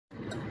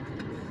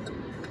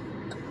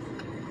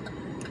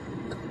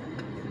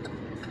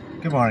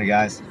Good morning,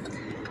 guys.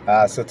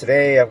 So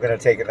today I'm going to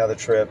take another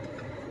trip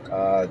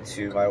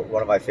to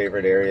one of my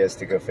favorite areas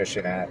to go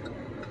fishing at.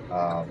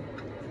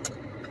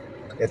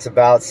 It's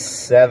about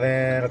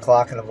 7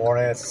 o'clock in the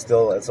morning. It's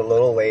a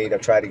little late.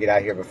 I've tried to get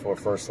out here before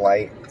first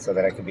light so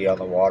that I could be on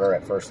the water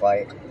at first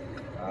light.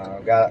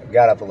 Got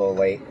up a little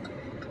late.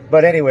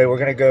 But anyway, we're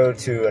going to go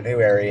to a new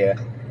area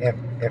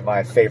in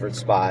my favorite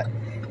spot.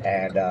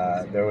 And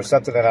there was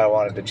something that I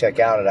wanted to check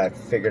out, and I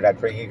figured I'd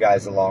bring you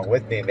guys along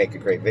with me and make a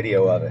great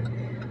video of it.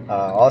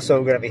 Also,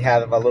 we're going to be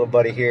having my little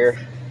buddy here.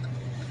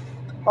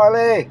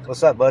 Harley!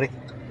 What's up, buddy?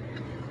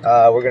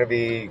 We're going to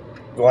be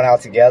going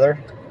out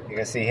together. You're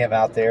going to see him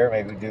out there.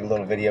 Maybe do a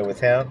little video with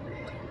him.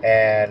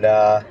 And,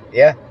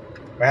 yeah, we're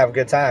going to have a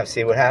good time.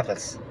 See what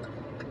happens.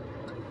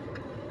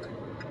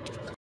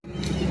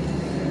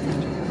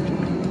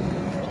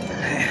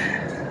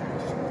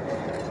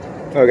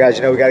 Oh, guys,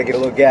 you know we got to get a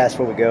little gas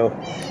before we go.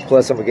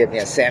 Plus, I'm going to get me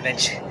a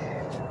sandwich.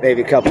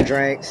 Maybe a couple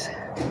drinks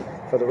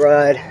for the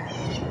ride.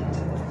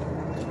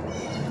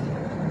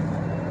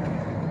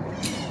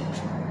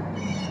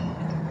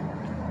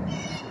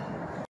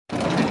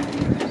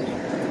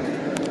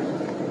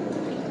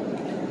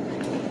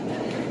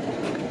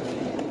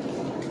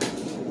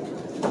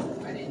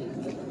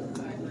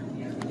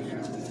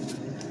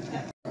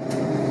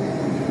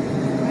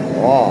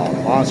 Oh,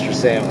 monster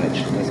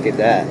sandwich. Let's get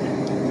that.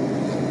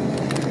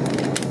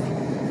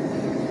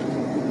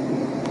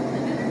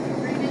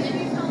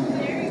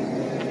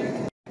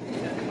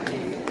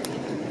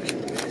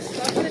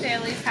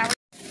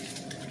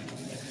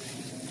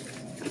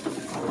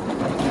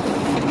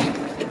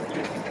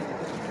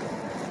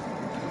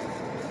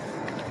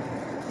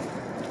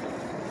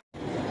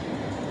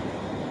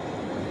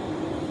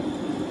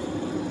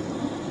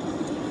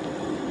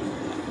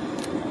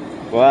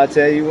 Well, I'll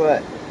tell you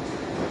what.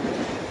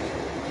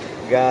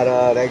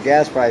 Got that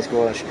gas price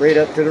going straight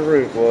up to the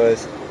roof,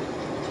 boys.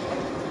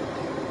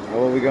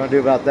 What are we going to do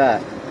about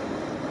that?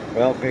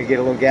 Well, I'm going to get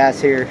a little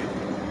gas here.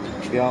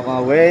 Be on my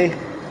way.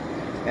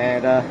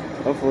 And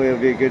hopefully it'll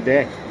be a good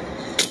day.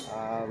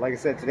 Like I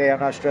said, today I'm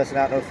not stressing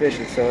out no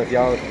fishing. So if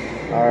y'all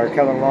are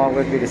coming along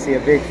with me to see a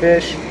big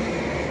fish,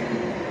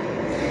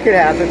 it could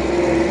happen.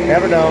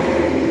 Never know.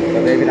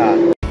 But maybe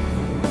not.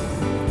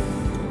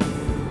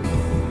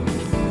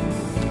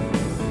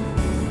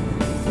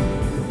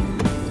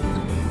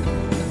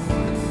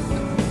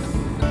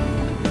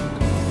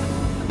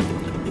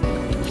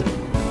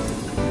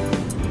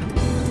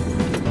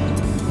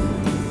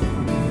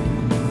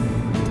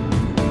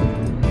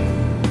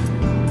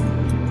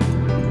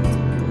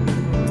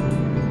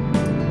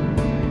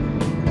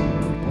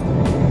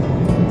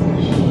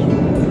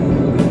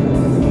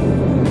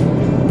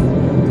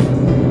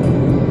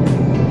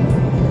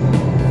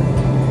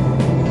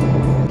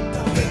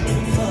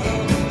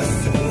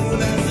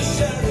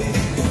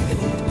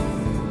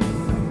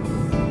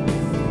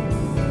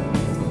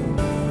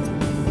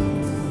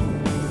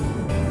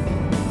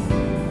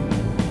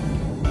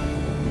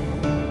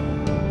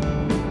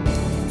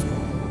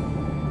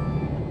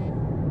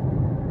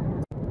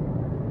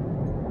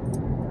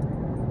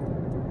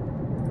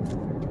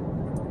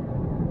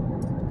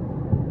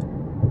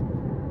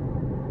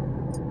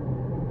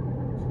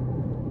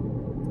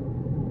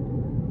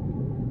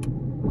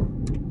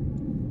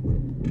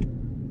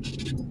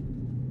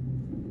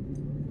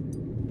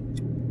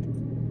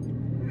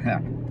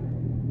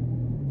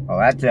 Well,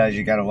 that tells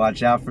you got to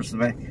watch out for some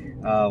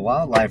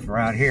wildlife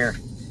around here.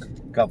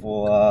 A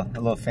couple, a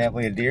little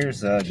family of deers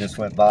just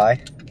went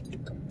by.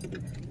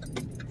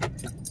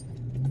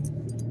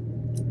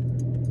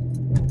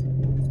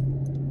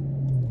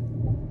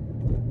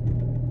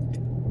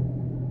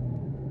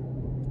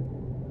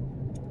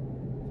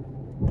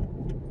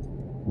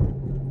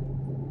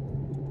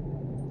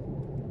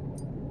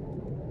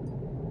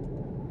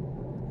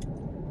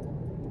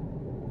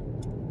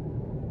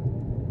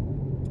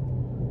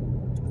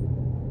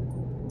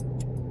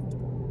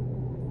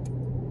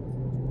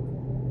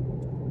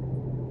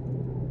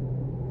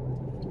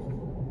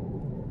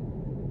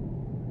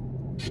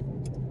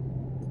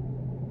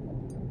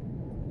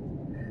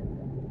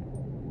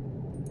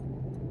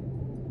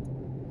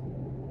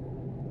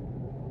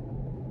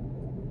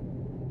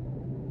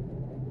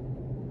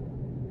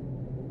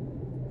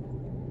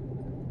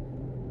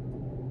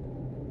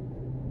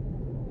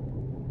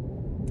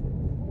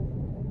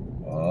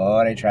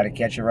 Oh, they try to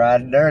catch you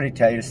riding dirty,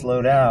 tell you to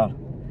slow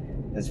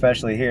down.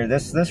 Especially here.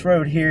 This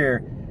road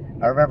here,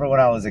 I remember when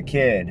I was a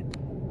kid,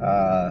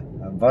 a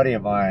buddy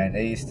of mine,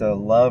 they used to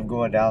love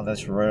going down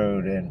this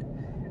road, and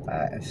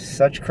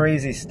such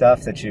crazy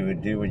stuff that you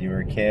would do when you were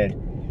a kid.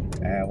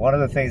 And one of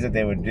the things that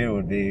they would do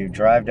would be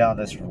drive down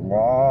this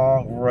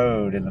long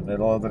road in the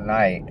middle of the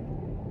night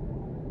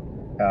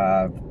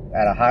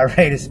at a high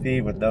rate of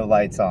speed with no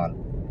lights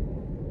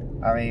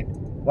on. I mean,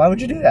 why would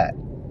you do that?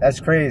 That's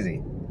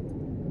crazy.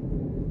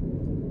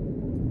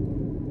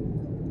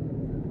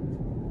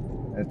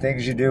 The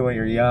things you do when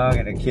you're young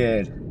and a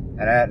kid.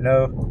 And at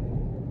no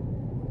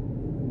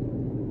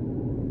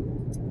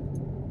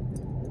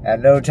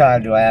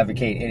time do I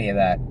advocate any of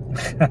that.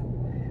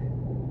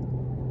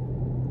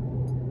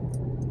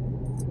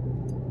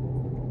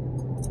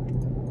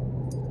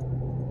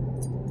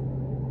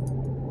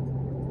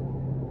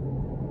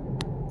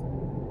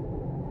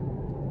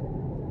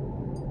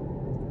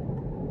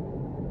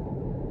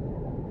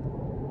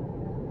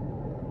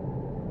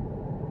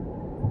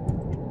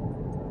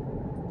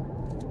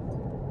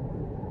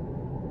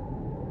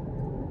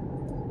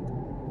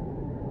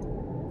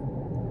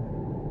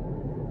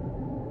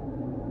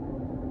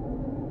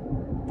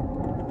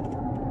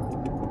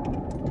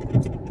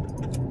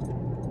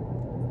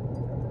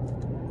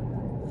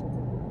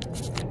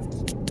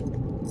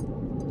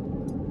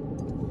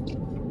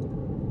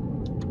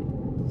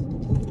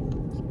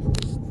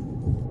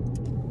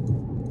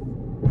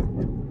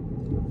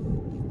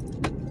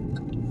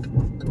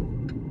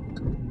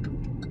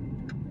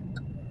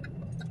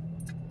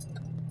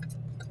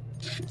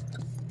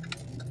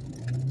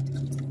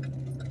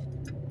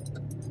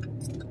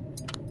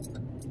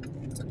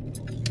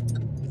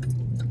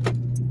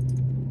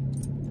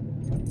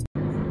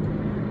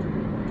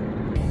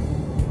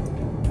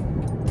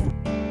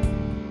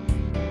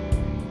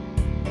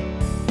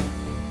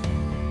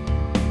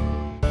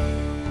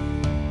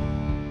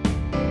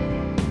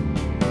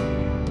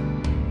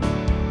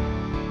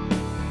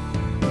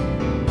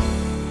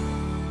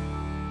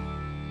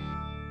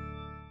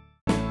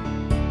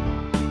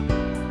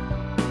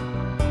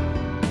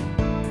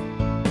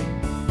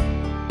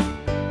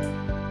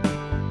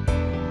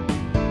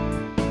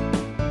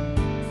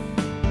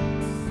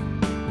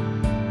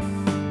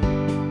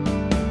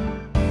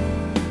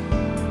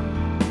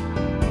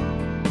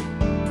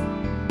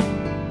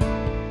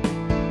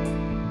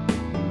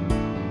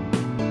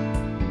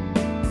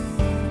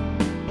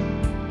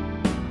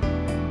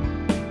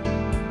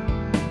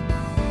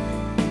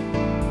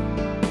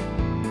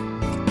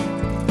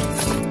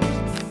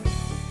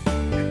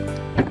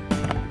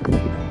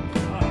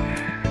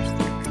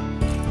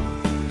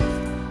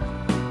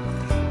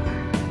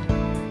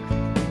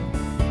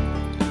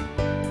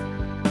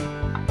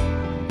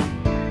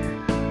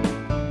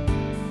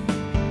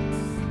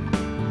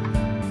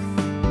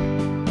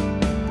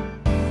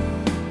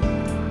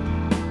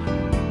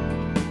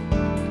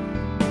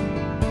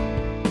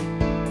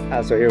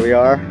 So here we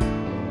are.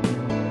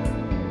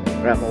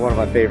 We're at one of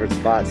my favorite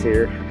spots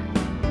here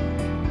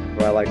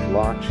where I like to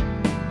launch.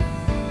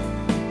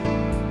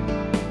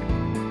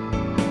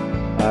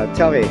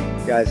 Tell me,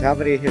 guys, how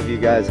many of you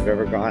guys have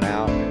ever gone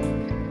out,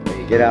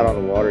 when you get out on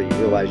the water, you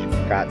realize you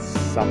forgot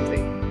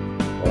something?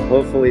 Well,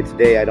 hopefully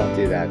today I don't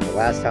do that. The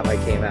last time I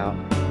came out,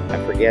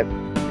 I forget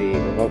the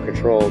remote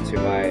control to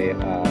my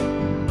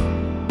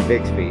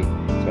Bixby,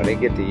 so I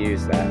didn't get to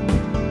use that.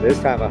 This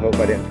time I hope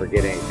I didn't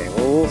forget anything.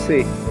 Well, we'll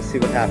see. We'll see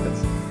what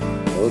happens.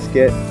 So let's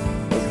get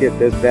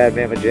this bad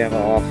mama jamma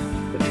off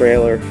the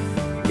trailer,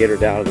 get her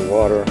down to the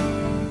water,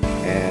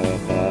 and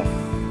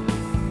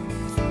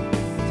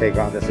take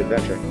on this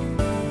adventure.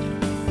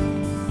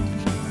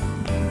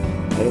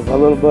 There's my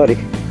little buddy.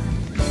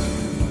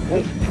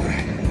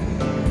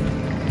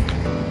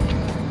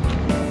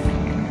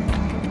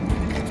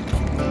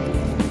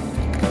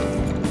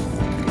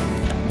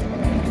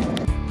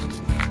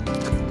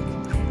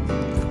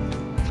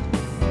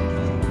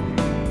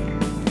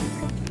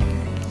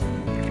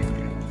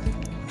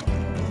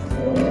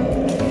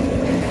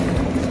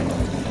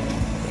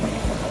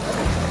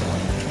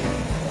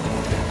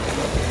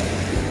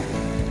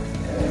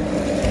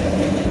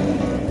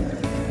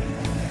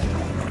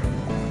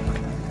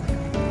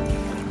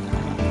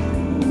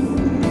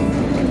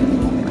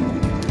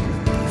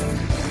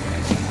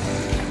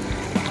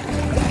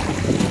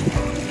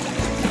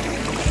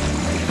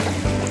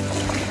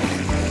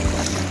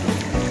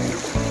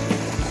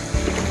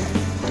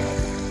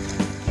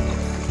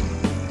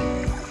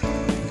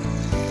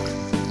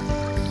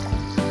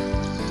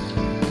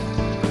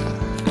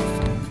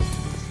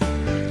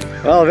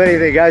 Well, if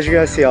anything, guys, you're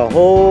gonna see a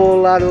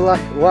whole lot of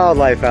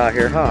wildlife out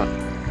here, huh?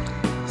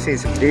 Seen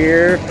some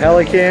deer,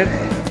 pelican,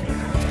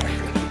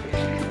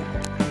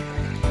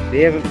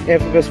 the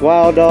infamous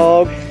wild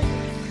dog.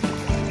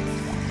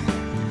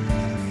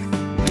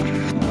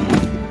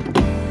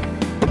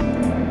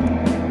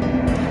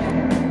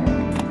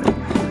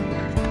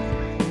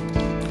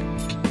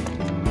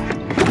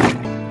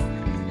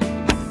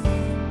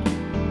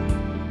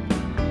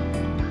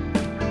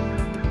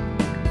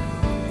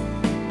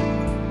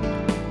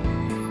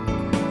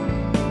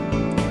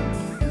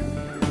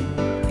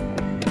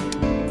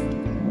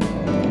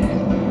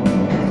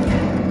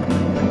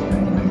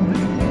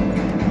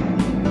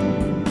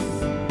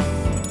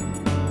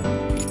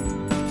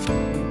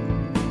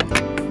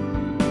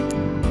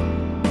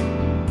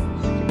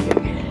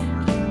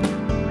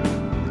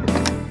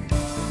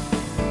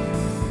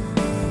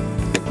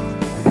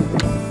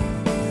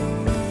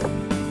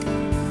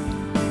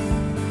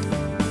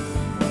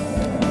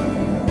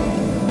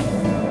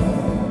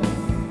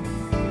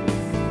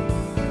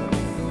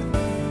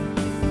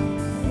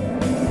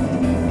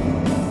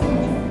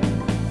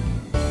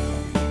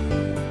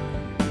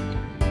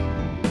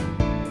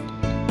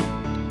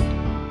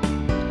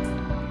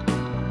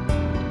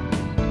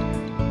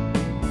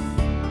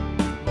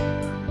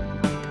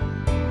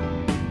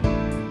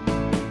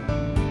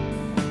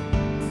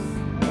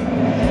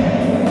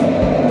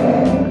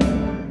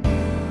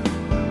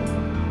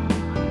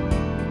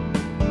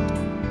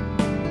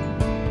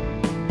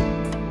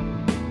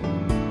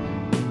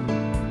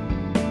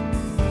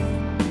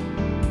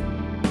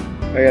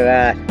 Look at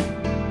that.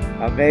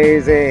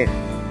 Amazing.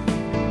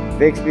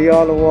 Bixby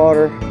on the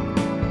water.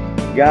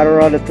 Got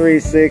her on the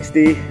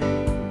 360.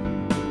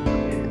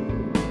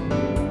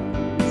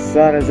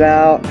 Sun is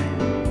out.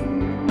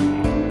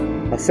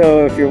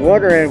 So if you're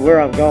wondering where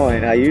I'm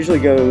going, I usually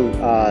go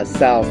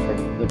south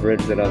from the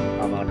bridge that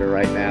I'm under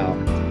right now.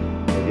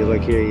 If you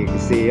look here, you can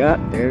see,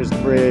 there's the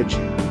bridge.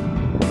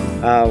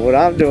 What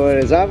I'm doing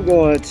is I'm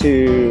going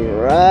to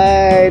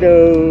right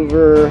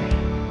over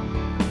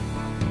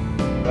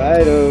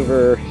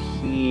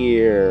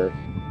here.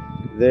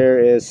 There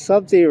is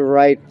something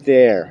right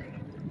there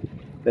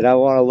that I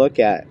want to look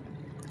at.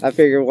 I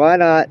figure why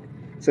not,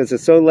 since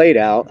it's so late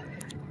out,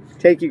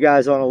 take you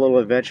guys on a little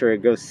adventure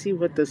and go see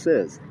what this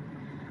is.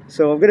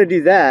 So I'm going to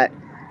do that.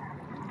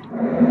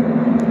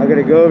 I'm going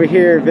to go over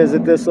here and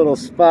visit this little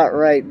spot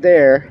right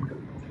there.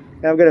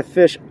 And I'm going to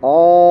fish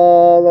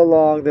all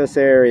along this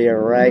area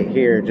right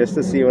here just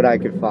to see what I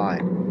can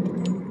find.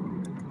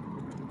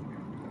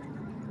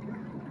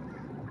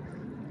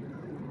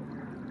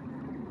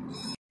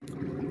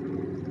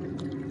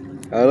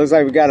 It looks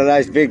like we got a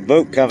nice big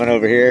boat coming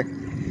over here.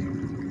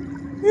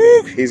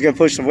 Woo! He's going to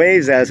push some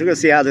waves at us. We're going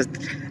to see how this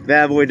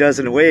bad boy does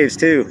in the waves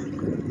too.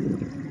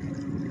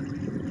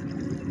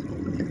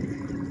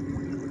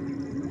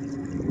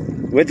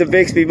 With the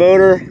Bixby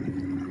motor,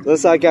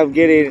 looks like I'm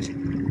getting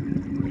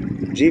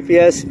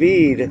GPS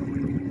speed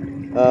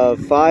of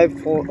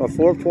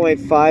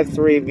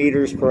 4.53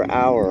 meters per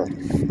hour.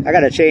 I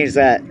gotta change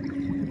that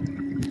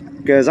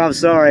because I'm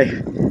sorry,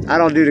 I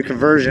don't do the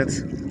conversions.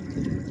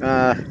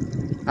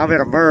 I'm in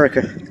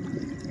America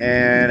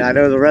and I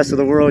know the rest of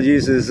the world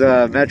uses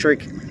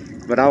metric,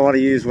 but I want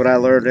to use what I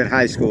learned in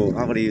high school.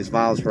 I'm going to use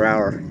miles per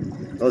hour.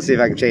 Let's see if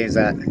I can change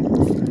that.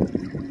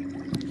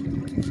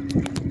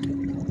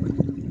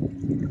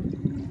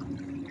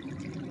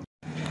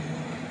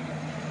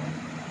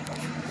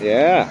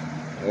 Yeah,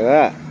 look at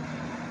that.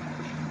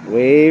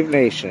 Wave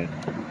Nation.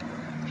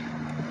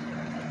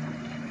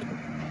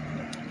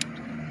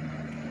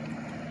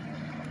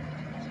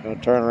 Just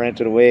gonna turn her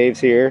into the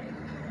waves here.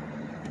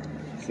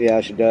 See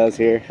how she does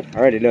here. I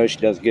already know she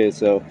does good,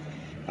 so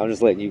I'm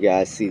just letting you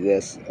guys see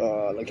this.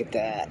 Oh, look at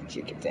that.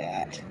 Look at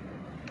that.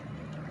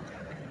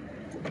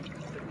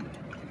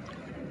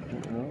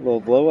 A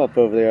little blow up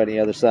over there on the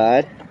other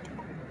side.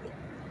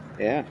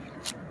 Yeah,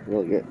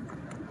 really good.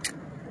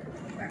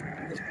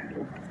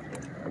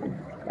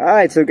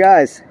 Alright, so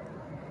guys,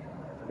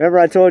 remember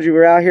I told you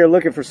we're out here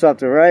looking for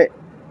something, right?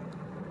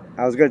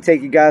 I was going to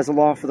take you guys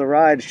along for the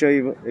ride to show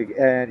you,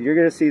 and you're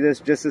going to see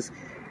this just as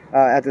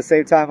at the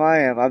same time I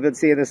am. I've been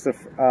seeing this the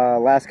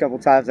last couple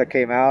times I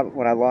came out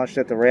when I launched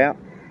at the ramp.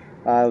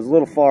 I was a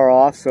little far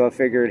off, so I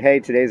figured, hey,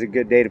 today's a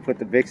good day to put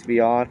the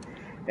Bixby on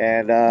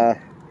and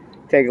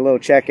take a little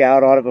check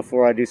out on it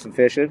before I do some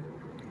fishing.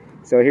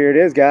 So here it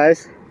is,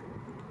 guys.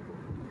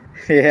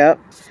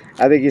 Yep,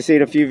 I think you've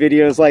seen a few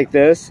videos like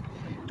this.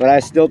 But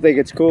I still think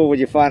it's cool when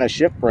you find a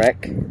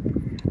shipwreck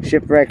in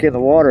the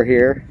water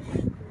here.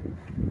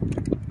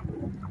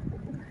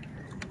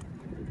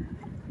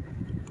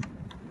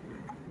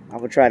 I'm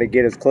going to try to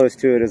get as close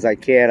to it as I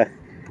can.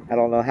 I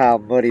don't know how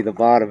muddy the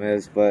bottom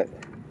is, but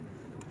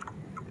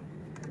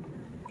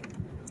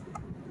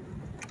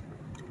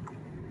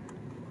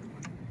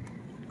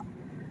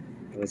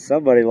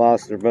somebody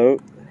lost their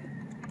boat.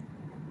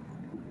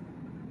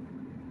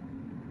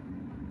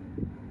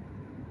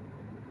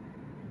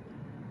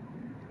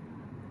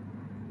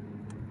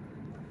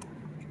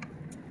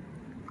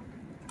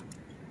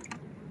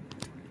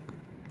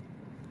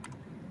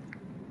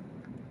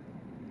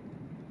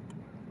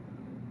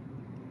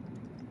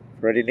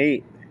 Pretty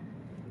neat.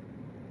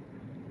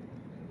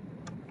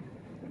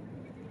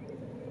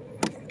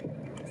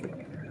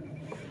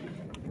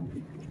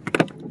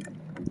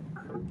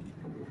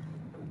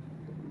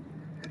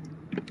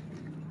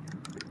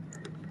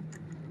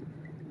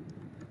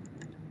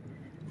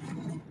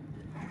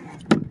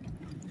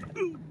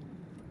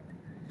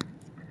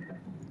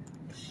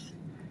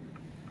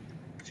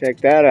 Check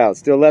that out.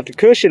 Still left a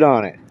cushion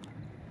on it.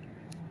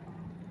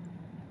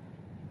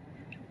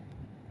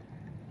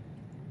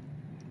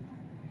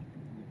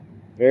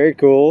 Very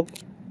cool.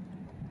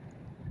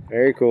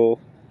 Very cool.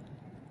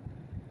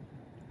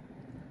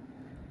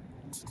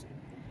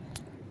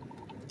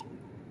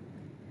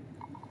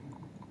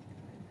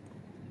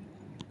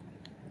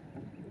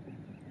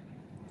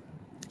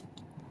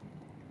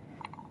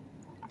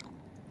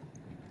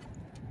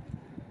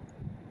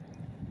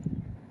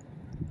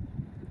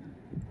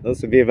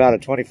 This would be about a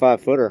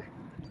 25-footer.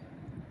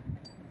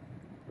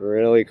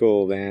 Really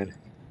cool, man.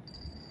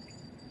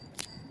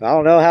 I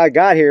don't know how it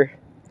got here,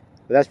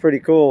 but that's pretty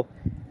cool.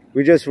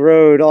 We just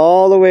rode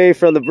all the way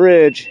from the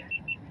bridge,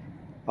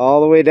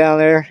 all the way down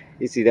there.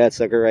 You see that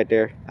sucker right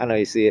there? I know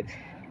you see it.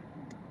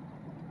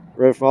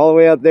 Rode from all the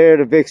way up there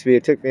to Bixby.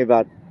 It took me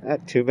about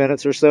 2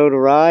 minutes or so to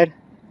ride.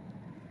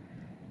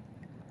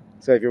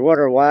 So if you're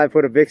wondering why I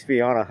put a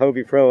Bixby on a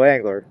Hobie Pro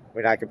Angler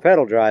when I can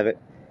pedal drive it,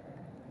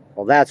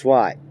 well, that's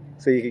why.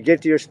 So you can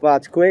get to your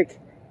spots quick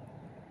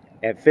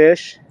and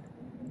fish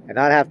and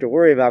not have to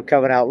worry about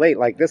coming out late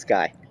like this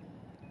guy.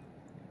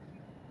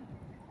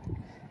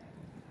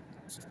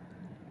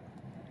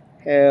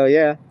 Hell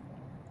yeah.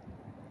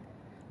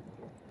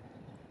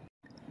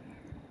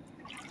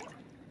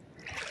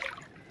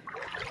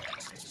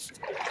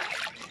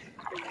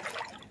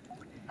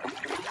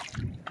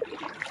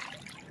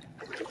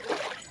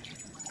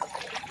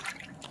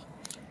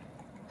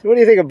 So what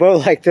do you think a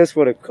boat like this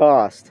would have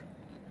cost?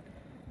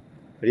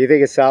 Do you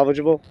think it's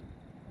salvageable?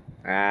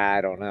 I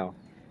don't know.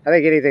 I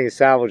think anything is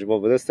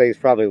salvageable, but this thing's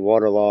probably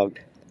waterlogged.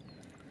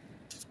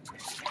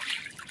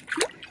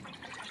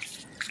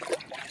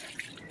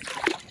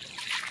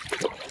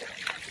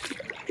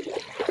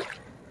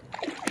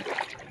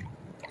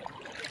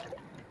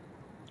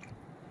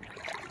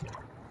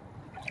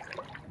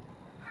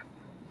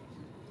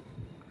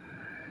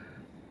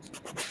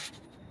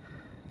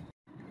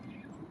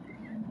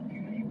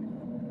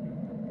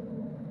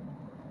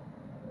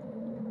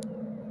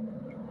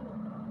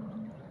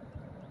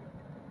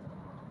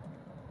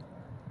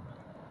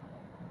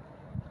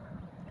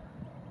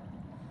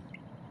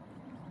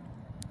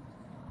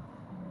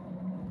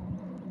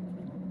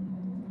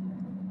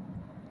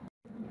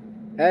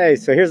 Hey,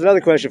 so here's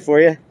another question for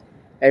you.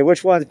 Hey,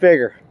 which one's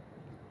bigger?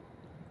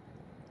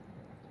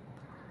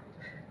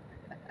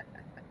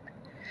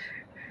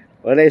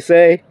 What do they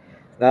say?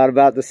 Not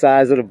about the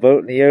size of the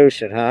boat in the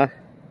ocean, huh?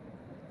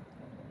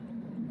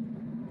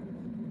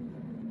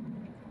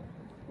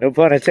 No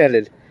pun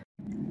intended.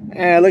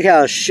 And look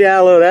how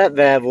shallow that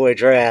bad boy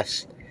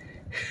drafts.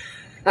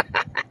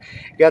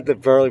 Got the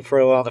Burley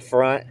Pro on the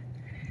front.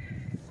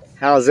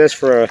 How's this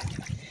for a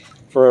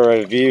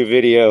review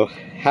video?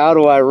 How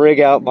do I rig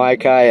out my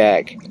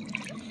kayak?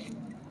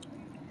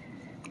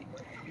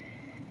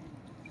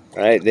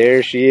 Right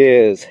there she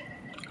is.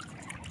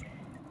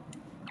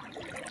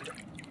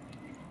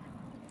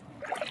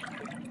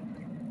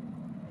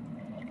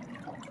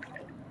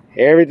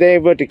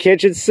 Everything but the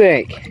kitchen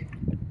sink.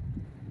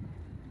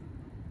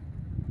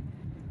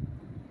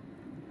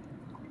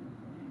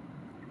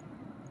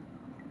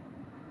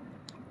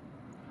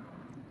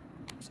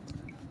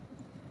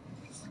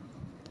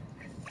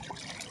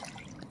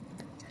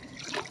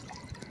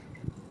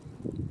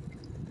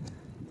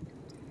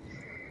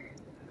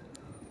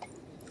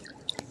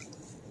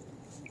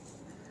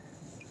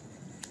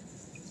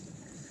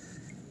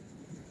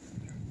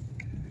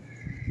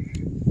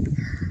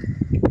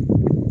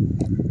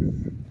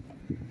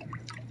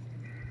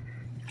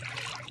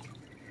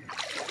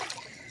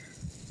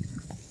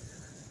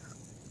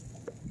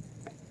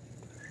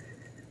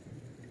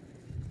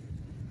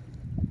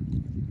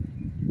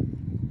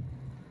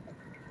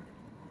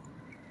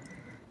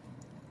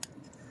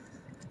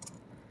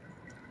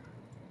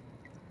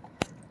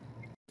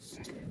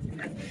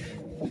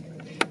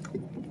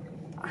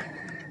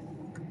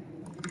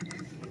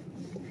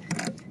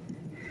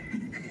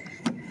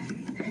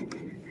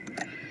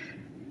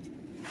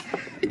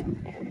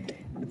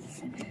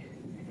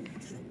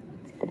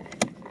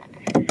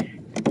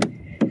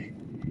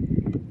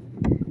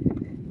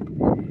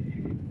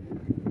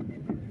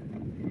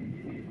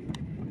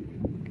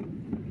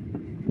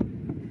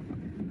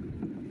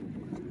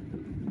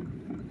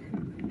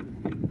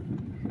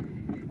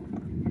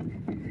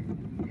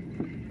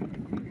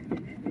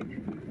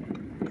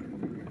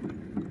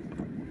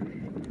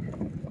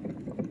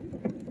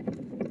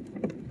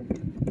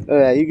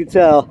 Yeah, you can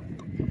tell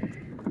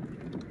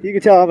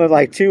I'm in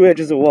like 2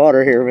 inches of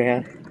water here,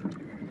 man.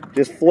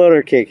 Just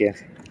floater kicking.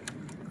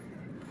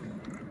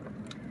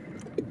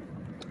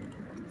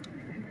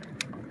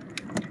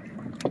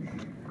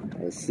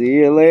 I'll see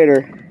you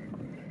later.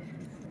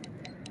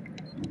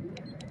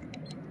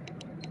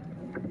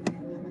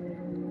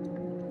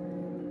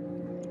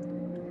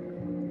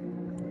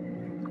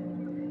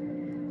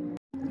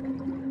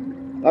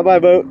 Bye-bye,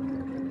 boat.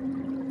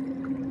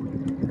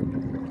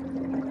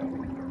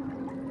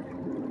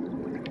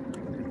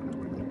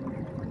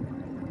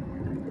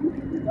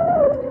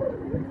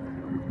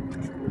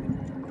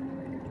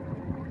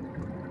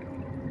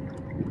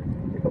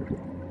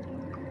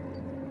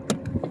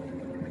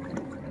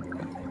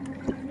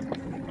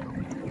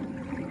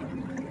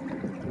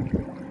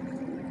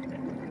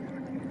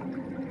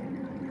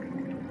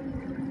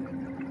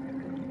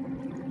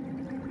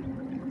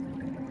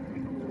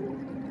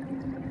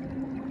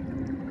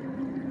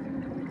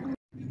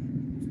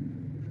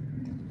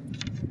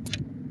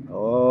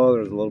 Oh,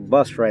 there's a little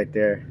bust right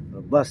there. A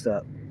little bust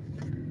up.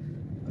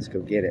 Let's go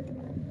get it.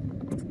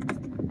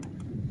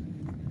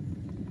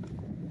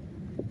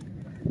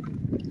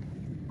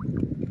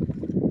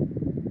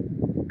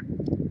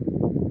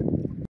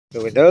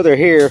 So we know they're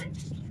here.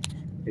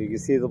 You can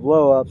see the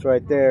blow-ups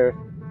right there.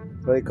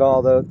 That's what they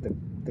call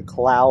the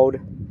cloud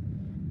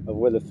of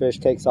where the fish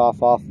takes off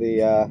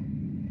the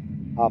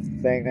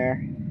thing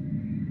there.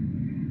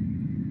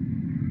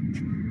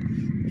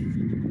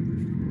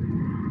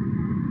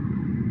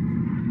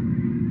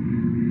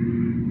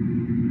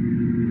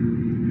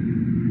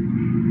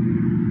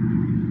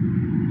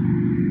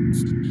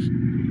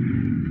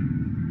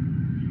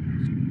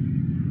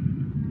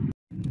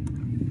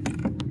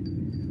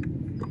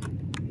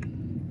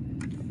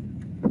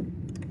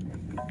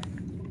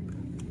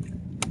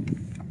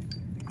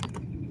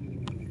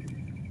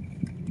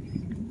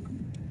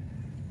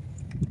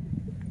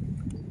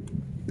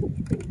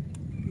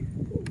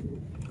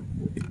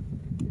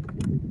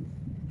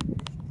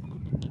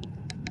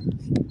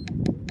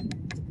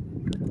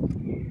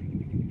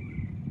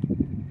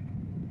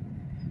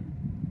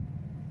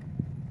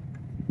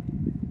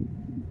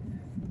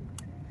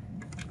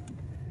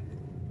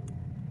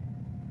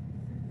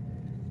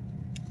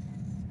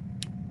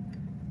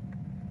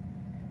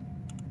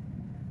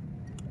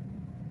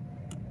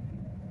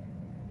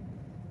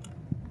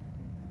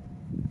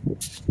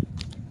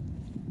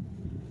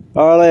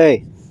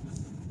 Harley,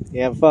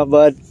 you having fun,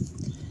 bud?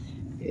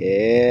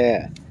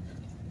 Yeah.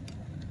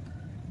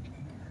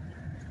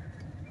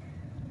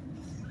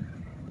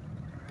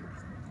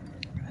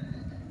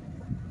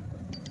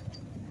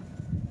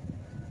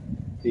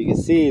 You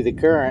can see the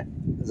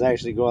current is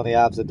actually going the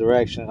opposite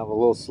direction. I'm a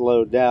little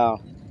slowed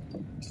down,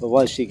 but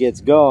once she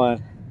gets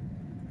going,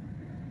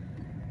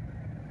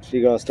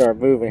 she's gonna start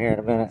moving here in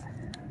a minute.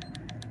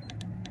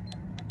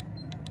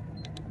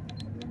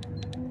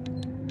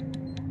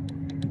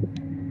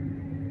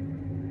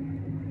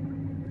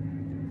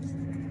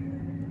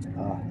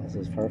 Oh, this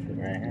is perfect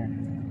right here.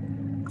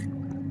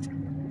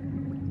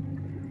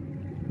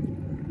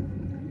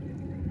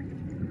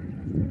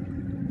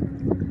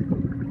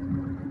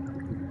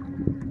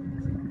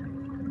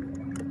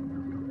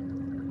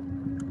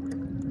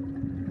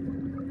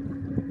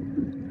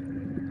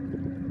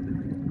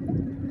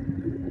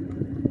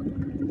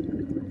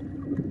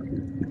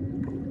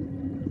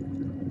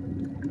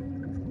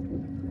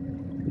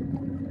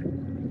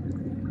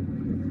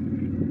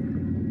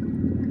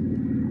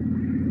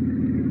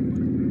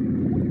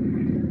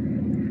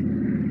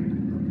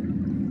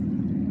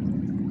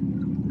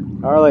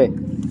 Harley,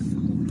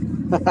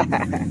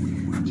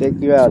 check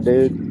you out,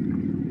 dude.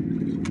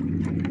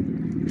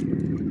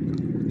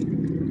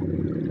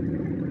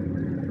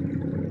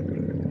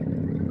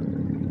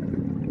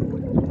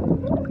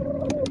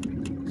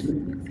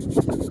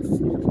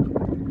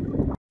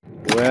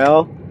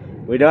 Well,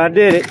 we done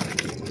did it.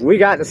 We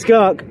got the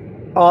skunk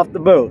off the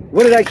boat.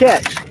 What did I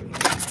catch?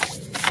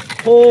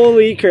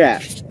 Holy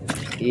crap.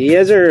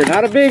 Yes, sir.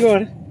 Not a big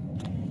one.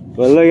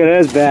 But look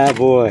at this bad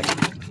boy.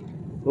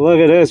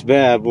 Look at this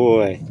bad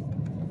boy.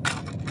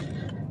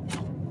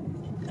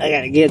 I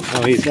gotta get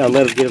him. He's gotta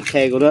let him get him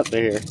tangled up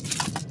there.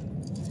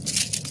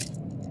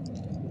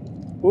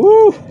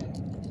 Woo!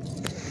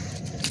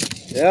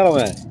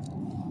 Gentlemen,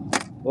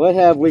 what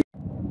have we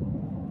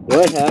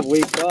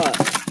caught?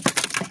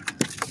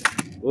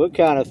 What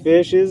kind of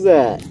fish is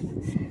that?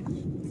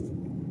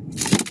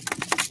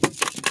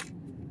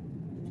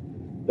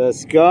 The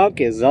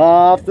skunk is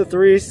off the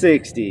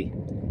 360.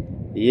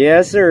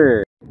 Yes,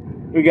 sir.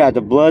 We got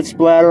the blood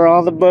splatter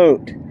on the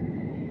boat.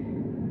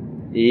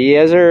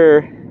 Yes,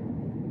 sir.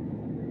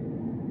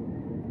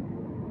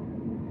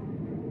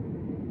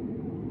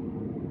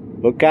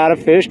 What kind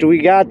of fish do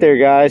we got there,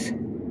 guys?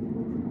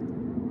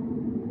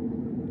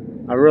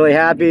 I'm really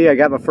happy. I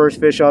got my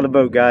first fish on the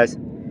boat, guys.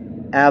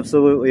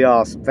 Absolutely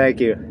awesome. Thank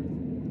you.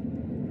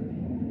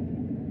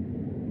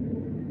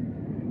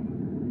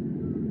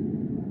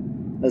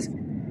 Let's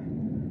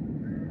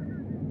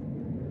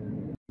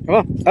come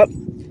on, up,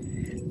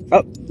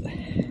 up,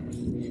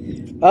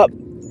 up.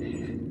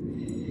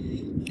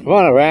 Come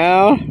on,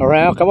 around.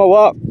 Come on,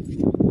 walk,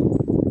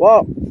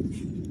 walk.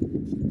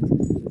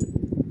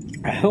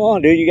 Come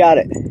on, dude, you got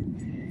it.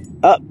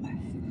 Up,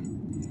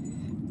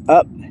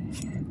 up,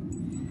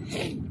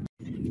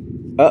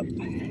 up.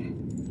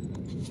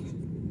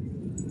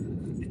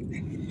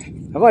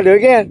 Come on, do it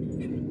again.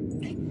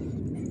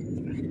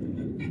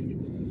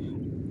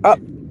 Up.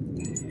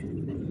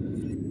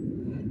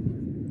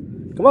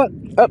 Come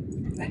on, up.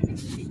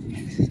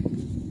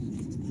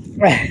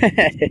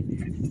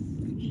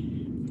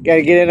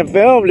 Gotta get in the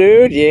film,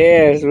 dude.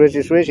 Yeah,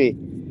 swishy, swishy.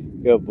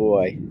 Good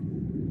boy.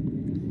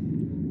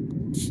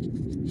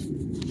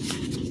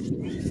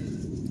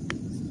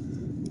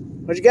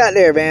 What you got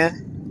there,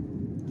 man?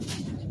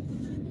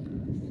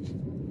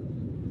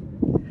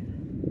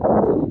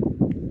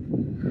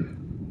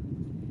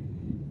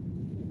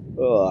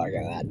 Oh, I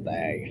got that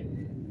bag.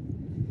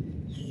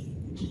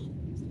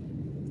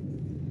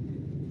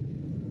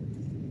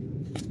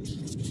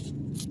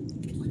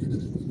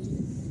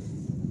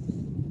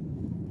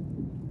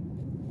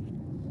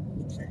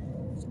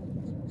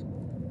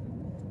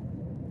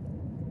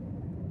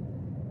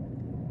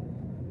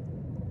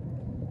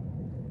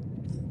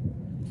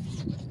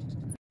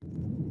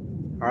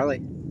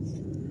 Harley.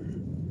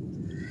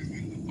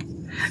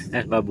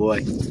 That's my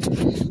boy.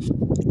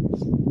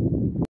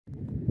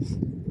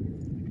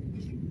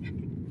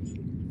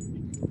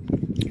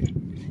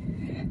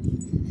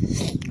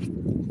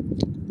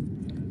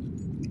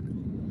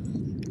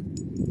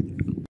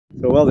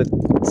 So, well, the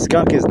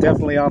skunk is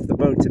definitely off the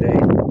boat today.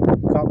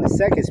 Caught my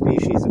second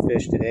species of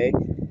fish today.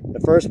 The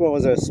first one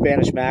was a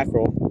Spanish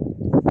mackerel.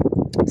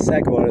 The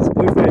second one is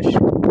bluefish.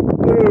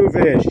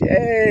 Bluefish,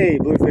 yay!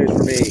 Bluefish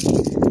for me.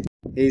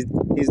 He's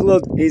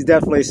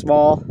definitely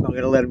small. I'm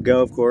gonna let him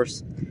go, of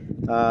course.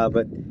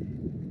 But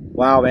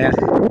wow, man.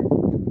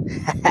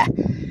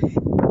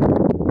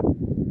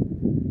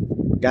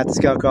 Got the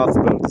skunk off the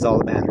boat. That's all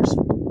that matters.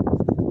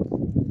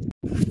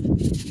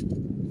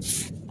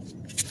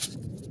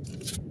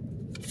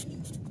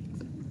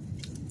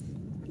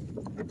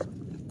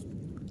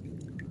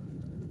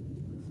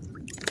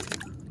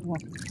 Come on.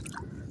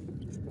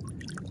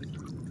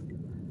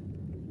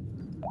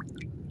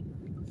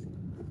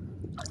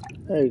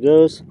 There he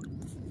goes.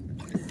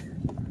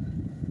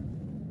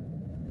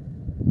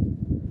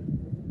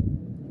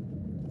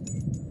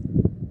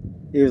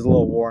 He was a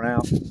little worn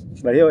out,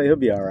 but he'll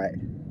be all right.